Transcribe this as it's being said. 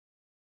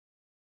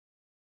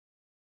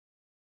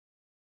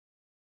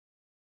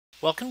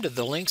Welcome to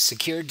the Lynx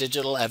Secure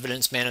Digital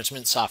Evidence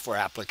Management Software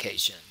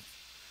application.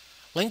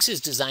 Lynx is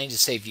designed to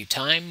save you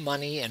time,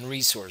 money, and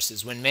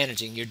resources when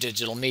managing your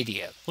digital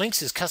media.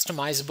 Lynx is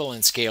customizable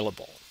and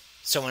scalable.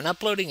 So when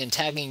uploading and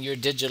tagging your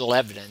digital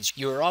evidence,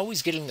 you are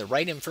always getting the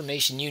right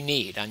information you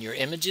need on your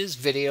images,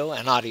 video,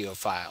 and audio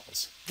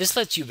files. This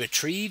lets you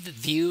retrieve,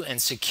 view,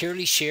 and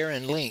securely share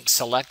and link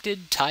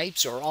selected,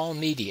 types, or all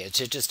media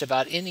to just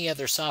about any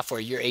other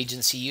software your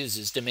agency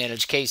uses to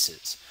manage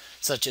cases,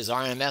 such as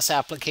RMS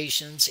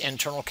applications,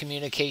 internal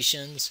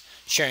communications,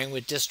 sharing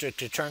with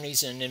district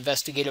attorneys and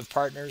investigative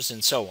partners,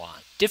 and so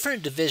on.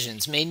 Different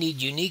divisions may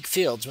need unique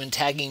fields when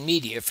tagging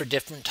media for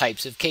different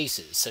types of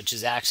cases, such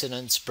as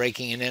accidents,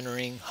 breaking and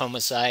entering,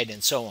 homicide,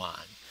 and so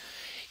on.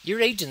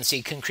 Your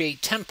agency can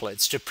create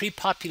templates to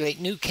pre-populate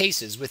new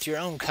cases with your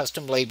own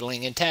custom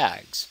labeling and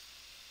tags.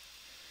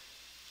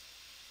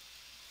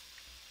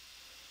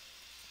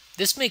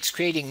 This makes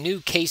creating new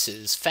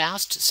cases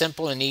fast,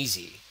 simple, and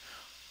easy.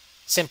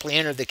 Simply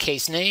enter the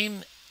case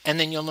name, and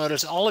then you'll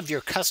notice all of your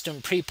custom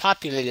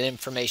pre-populated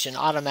information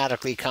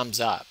automatically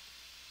comes up.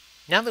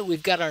 Now that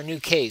we've got our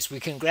new case, we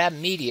can grab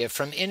media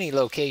from any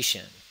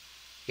location.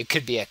 It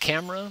could be a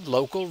camera,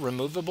 local,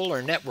 removable,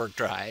 or network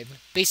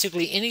drive,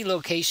 basically any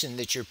location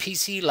that your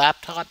PC,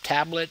 laptop,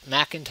 tablet,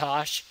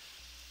 Macintosh,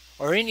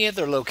 or any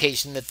other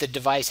location that the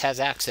device has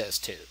access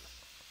to.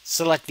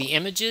 Select the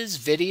images,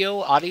 video,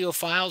 audio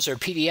files, or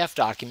PDF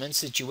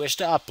documents that you wish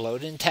to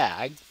upload and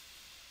tag.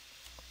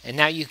 And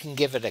now you can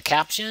give it a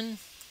caption,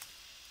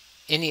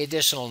 any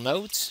additional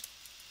notes,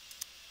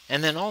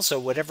 and then also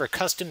whatever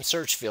custom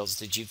search fields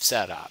that you've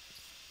set up.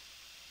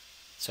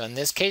 So in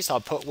this case, I'll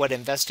put what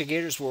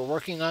investigators were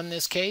working on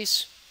this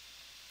case,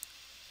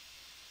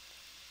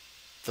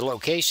 the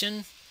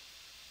location,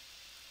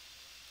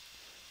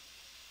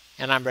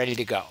 and I'm ready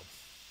to go.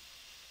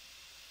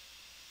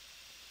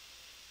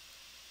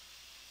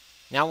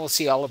 Now we'll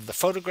see all of the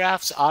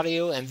photographs,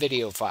 audio, and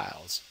video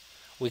files.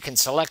 We can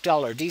select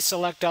all or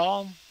deselect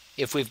all.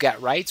 If we've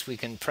got rights, we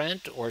can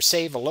print or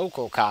save a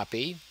local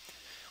copy.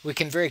 We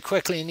can very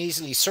quickly and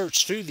easily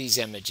search through these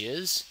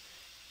images,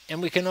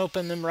 and we can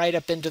open them right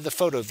up into the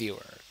photo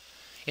viewer.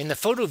 In the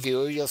photo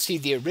viewer, you'll see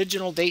the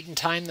original date and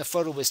time the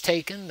photo was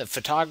taken, the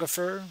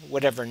photographer,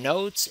 whatever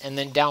notes, and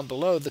then down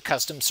below the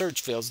custom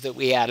search fields that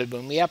we added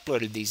when we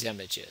uploaded these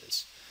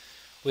images.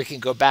 We can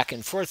go back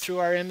and forth through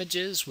our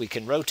images, we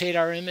can rotate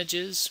our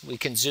images, we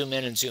can zoom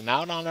in and zoom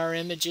out on our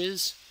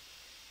images.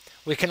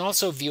 We can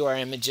also view our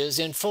images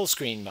in full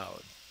screen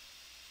mode.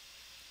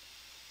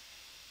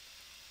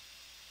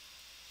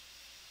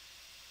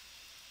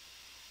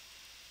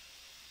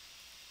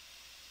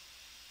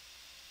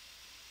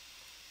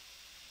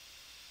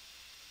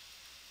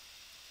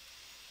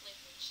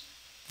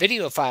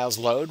 Video files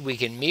load, we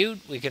can mute,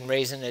 we can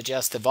raise and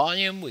adjust the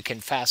volume, we can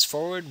fast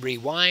forward,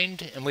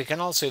 rewind, and we can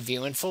also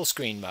view in full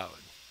screen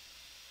mode.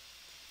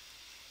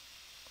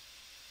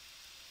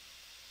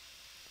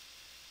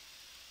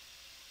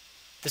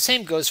 The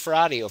same goes for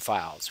audio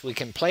files. We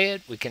can play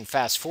it, we can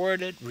fast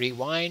forward it,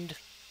 rewind,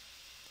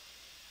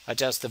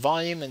 adjust the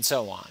volume, and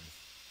so on.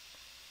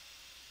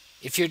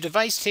 If your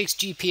device takes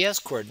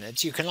GPS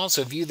coordinates, you can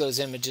also view those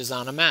images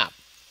on a map.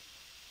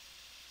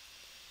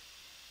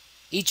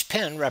 Each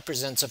pin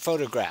represents a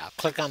photograph.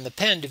 Click on the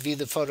pin to view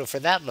the photo for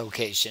that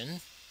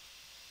location.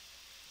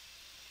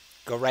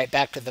 Go right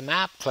back to the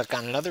map, click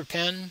on another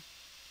pin.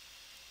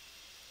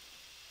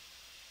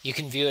 You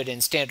can view it in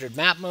standard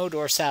map mode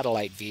or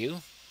satellite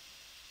view,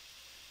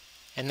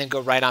 and then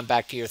go right on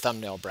back to your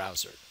thumbnail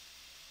browser.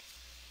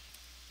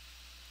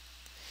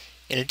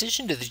 In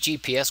addition to the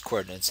GPS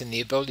coordinates and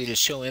the ability to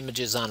show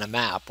images on a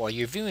map while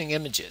you're viewing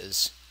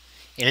images,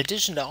 in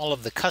addition to all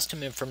of the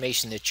custom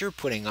information that you're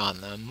putting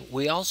on them,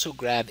 we also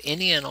grab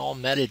any and all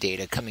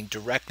metadata coming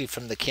directly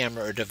from the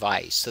camera or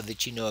device so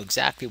that you know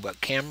exactly what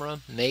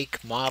camera,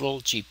 make, model,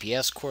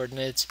 GPS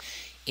coordinates,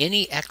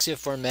 any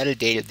EXIF or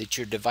metadata that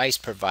your device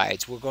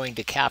provides, we're going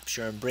to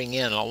capture and bring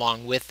in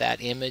along with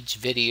that image,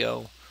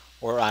 video,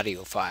 or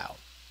audio file.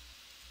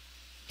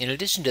 In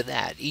addition to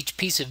that, each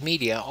piece of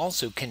media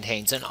also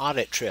contains an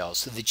audit trail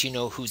so that you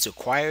know who's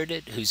acquired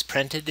it, who's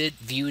printed it,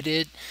 viewed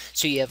it,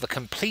 so you have a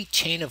complete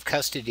chain of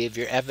custody of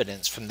your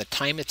evidence from the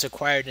time it's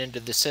acquired into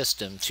the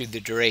system through the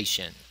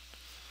duration.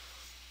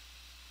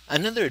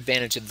 Another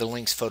advantage of the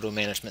Lynx photo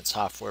management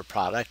software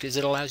product is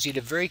it allows you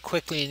to very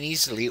quickly and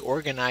easily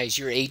organize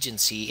your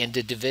agency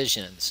into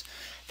divisions.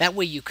 That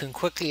way you can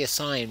quickly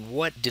assign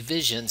what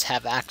divisions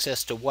have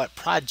access to what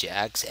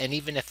projects, and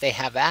even if they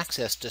have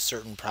access to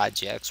certain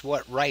projects,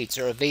 what rights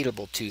are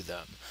available to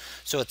them.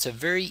 So it's a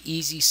very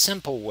easy,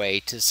 simple way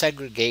to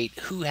segregate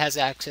who has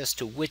access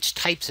to which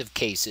types of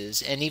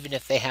cases, and even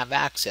if they have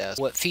access,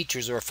 what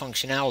features or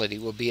functionality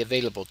will be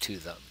available to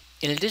them.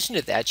 In addition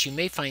to that, you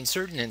may find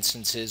certain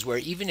instances where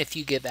even if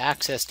you give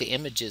access to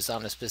images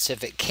on a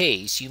specific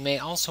case, you may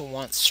also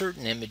want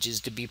certain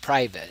images to be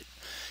private.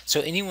 So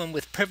anyone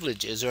with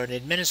privileges or an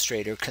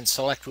administrator can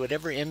select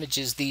whatever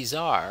images these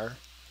are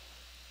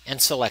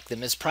and select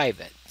them as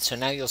private. So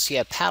now you'll see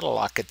a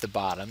padlock at the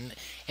bottom,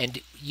 and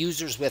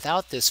users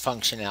without this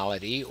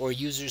functionality or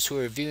users who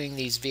are viewing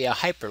these via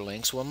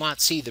hyperlinks will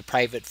not see the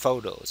private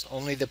photos.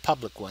 Only the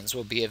public ones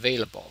will be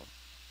available.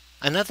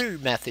 Another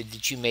method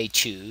that you may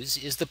choose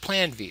is the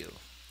plan view.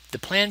 The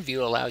plan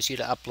view allows you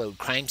to upload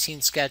crime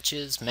scene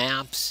sketches,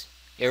 maps,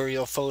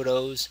 aerial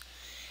photos,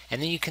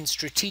 and then you can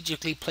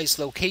strategically place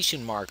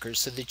location markers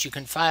so that you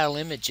can file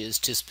images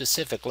to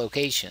specific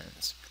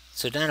locations.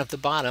 So down at the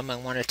bottom, I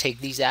want to take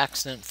these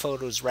accident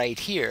photos right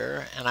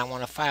here, and I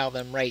want to file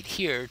them right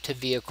here to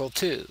Vehicle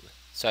 2.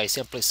 So I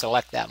simply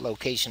select that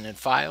location and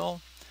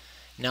file.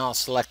 Now I'll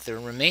select the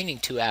remaining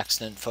 2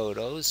 accident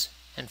photos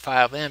and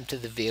file them to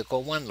the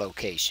Vehicle 1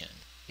 location.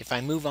 If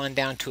I move on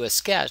down to a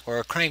sketch or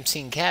a crime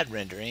scene CAD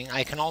rendering,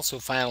 I can also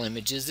file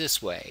images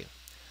this way.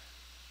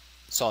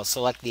 So I'll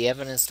select the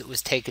evidence that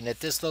was taken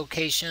at this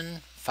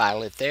location,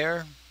 file it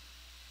there,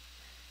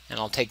 and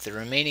I'll take the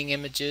remaining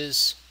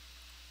images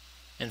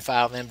and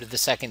file them to the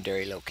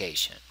secondary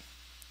location.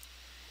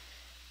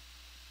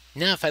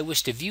 Now if I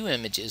wish to view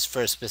images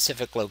for a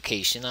specific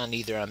location on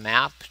either a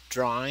map,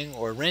 drawing,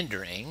 or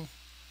rendering,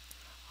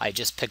 I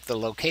just pick the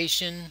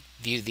location,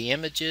 view the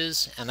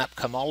images, and up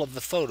come all of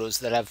the photos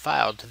that I've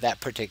filed to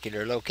that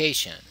particular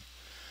location,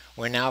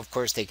 where now of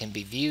course they can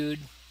be viewed,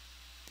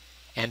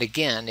 and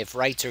again, if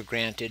rights are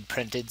granted,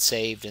 printed,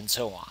 saved, and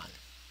so on.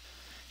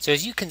 So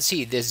as you can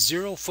see, this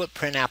zero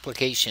footprint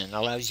application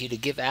allows you to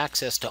give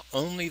access to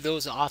only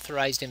those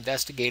authorized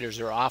investigators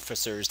or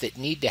officers that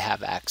need to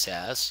have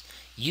access.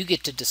 You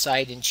get to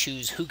decide and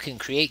choose who can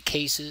create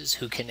cases,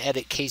 who can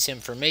edit case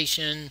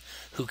information,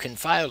 who can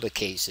file the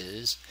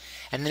cases,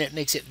 and then it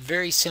makes it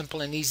very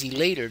simple and easy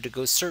later to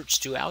go search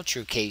throughout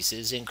your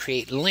cases and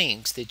create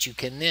links that you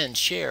can then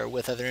share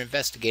with other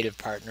investigative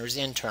partners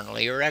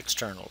internally or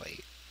externally.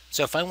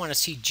 So if I want to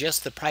see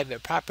just the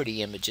private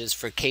property images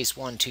for case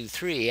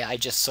 123, I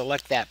just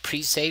select that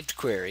pre-saved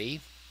query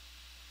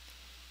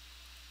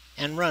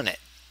and run it.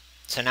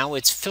 So now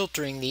it's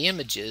filtering the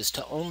images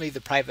to only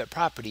the private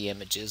property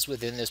images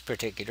within this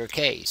particular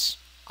case.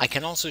 I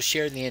can also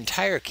share the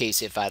entire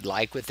case if I'd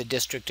like with the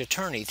district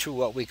attorney through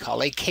what we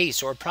call a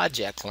case or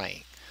project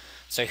link.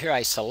 So here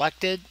I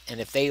select it, and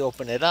if they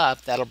open it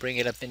up, that'll bring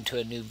it up into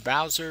a new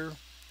browser.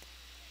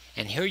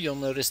 And here you'll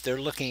notice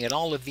they're looking at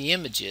all of the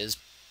images.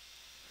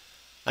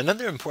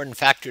 Another important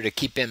factor to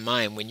keep in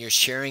mind when you're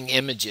sharing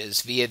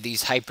images via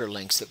these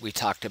hyperlinks that we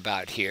talked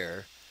about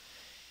here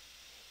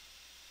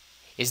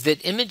is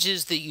that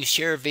images that you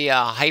share via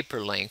a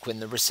hyperlink, when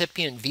the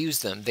recipient views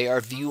them, they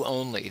are view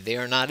only. They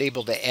are not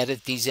able to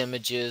edit these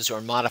images or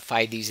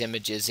modify these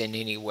images in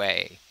any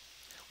way.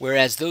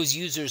 Whereas those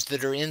users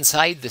that are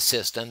inside the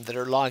system that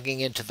are logging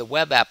into the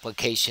web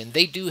application,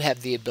 they do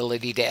have the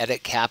ability to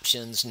edit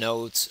captions,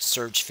 notes,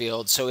 search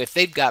fields. So if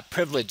they've got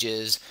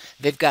privileges,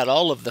 they've got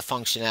all of the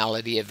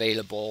functionality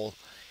available.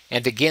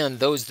 And again,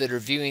 those that are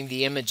viewing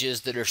the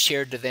images that are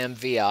shared to them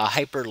via a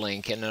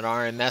hyperlink in an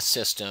RMS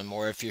system,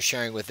 or if you're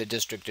sharing with a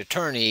district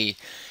attorney,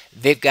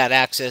 they've got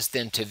access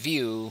then to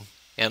view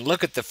and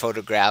look at the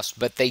photographs,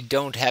 but they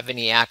don't have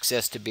any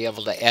access to be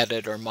able to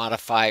edit or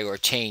modify or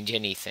change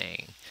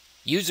anything.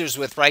 Users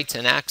with rights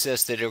and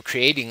access that are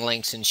creating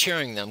links and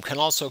sharing them can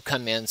also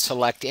come in,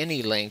 select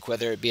any link,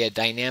 whether it be a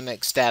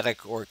dynamic,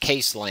 static, or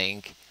case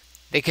link.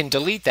 They can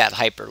delete that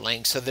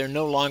hyperlink so they're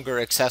no longer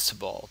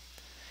accessible.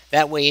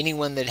 That way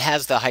anyone that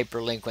has the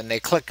hyperlink, when they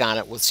click on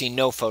it, will see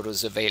no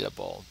photos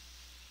available.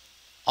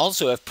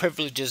 Also, if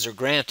privileges are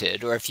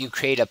granted, or if you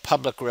create a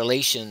public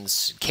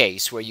relations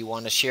case where you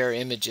want to share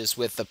images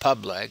with the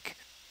public,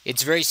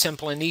 it's very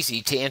simple and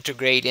easy to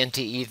integrate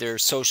into either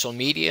social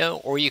media,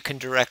 or you can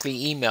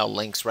directly email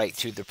links right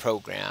through the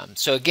program.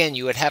 So again,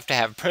 you would have to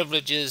have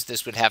privileges.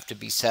 This would have to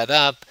be set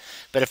up.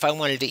 But if I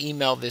wanted to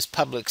email this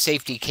public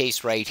safety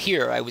case right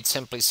here, I would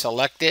simply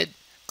select it,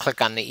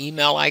 click on the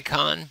email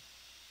icon.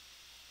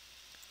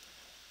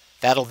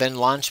 That'll then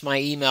launch my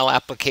email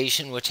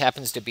application, which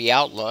happens to be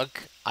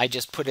Outlook. I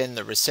just put in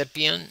the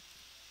recipient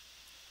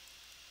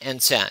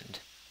and send.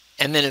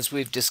 And then, as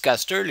we've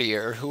discussed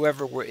earlier,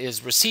 whoever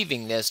is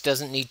receiving this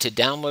doesn't need to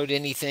download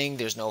anything.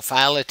 There's no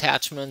file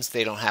attachments.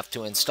 They don't have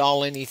to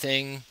install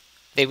anything.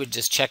 They would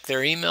just check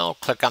their email,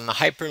 click on the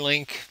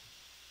hyperlink,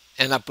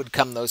 and up would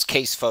come those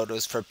case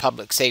photos for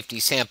public safety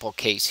sample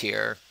case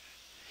here.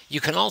 You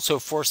can also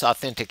force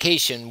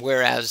authentication,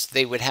 whereas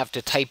they would have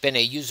to type in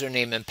a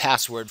username and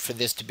password for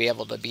this to be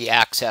able to be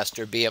accessed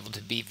or be able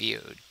to be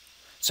viewed.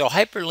 So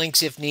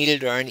hyperlinks, if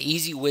needed, are an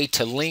easy way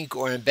to link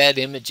or embed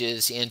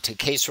images into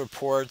case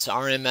reports,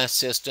 RMS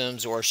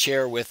systems, or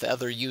share with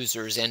other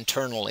users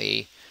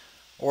internally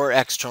or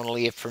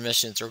externally if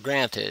permissions are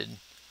granted,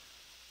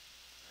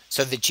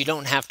 so that you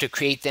don't have to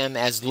create them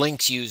as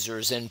links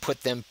users and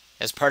put them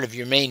as part of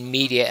your main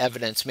media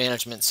evidence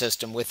management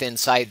system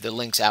inside the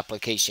Lynx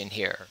application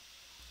here.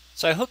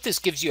 So I hope this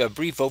gives you a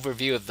brief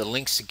overview of the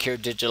Lynx Secure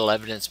Digital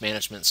Evidence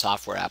Management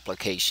software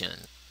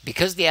application.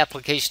 Because the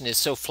application is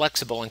so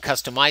flexible and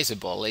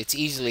customizable, it's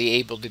easily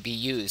able to be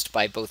used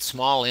by both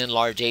small and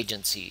large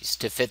agencies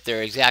to fit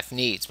their exact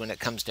needs when it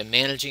comes to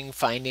managing,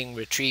 finding,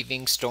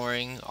 retrieving,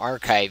 storing,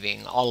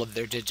 archiving all of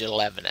their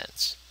digital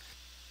evidence.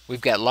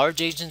 We've got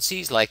large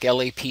agencies like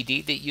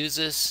LAPD that use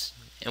us,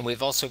 and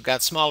we've also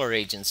got smaller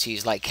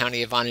agencies like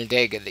County of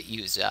Onondaga that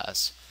use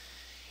us.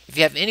 If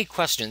you have any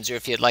questions or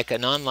if you'd like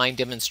an online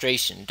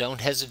demonstration,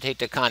 don't hesitate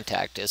to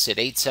contact us at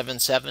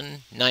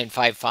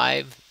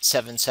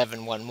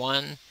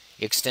 877-955-7711,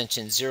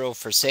 extension 0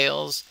 for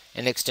sales,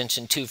 and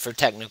extension 2 for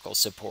technical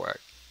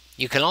support.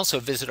 You can also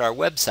visit our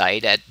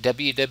website at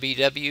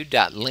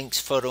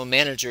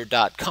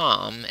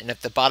www.lynxphotomanager.com, and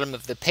at the bottom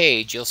of the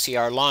page you'll see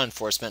our law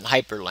enforcement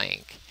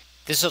hyperlink.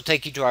 This will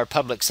take you to our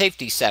public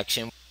safety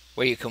section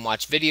where you can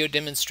watch video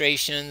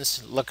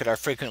demonstrations, look at our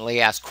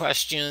frequently asked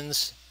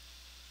questions,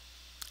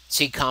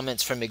 see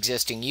comments from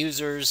existing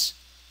users,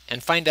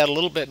 and find out a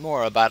little bit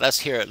more about us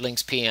here at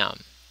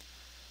LynxPM.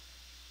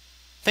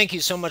 Thank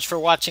you so much for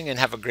watching and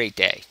have a great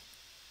day.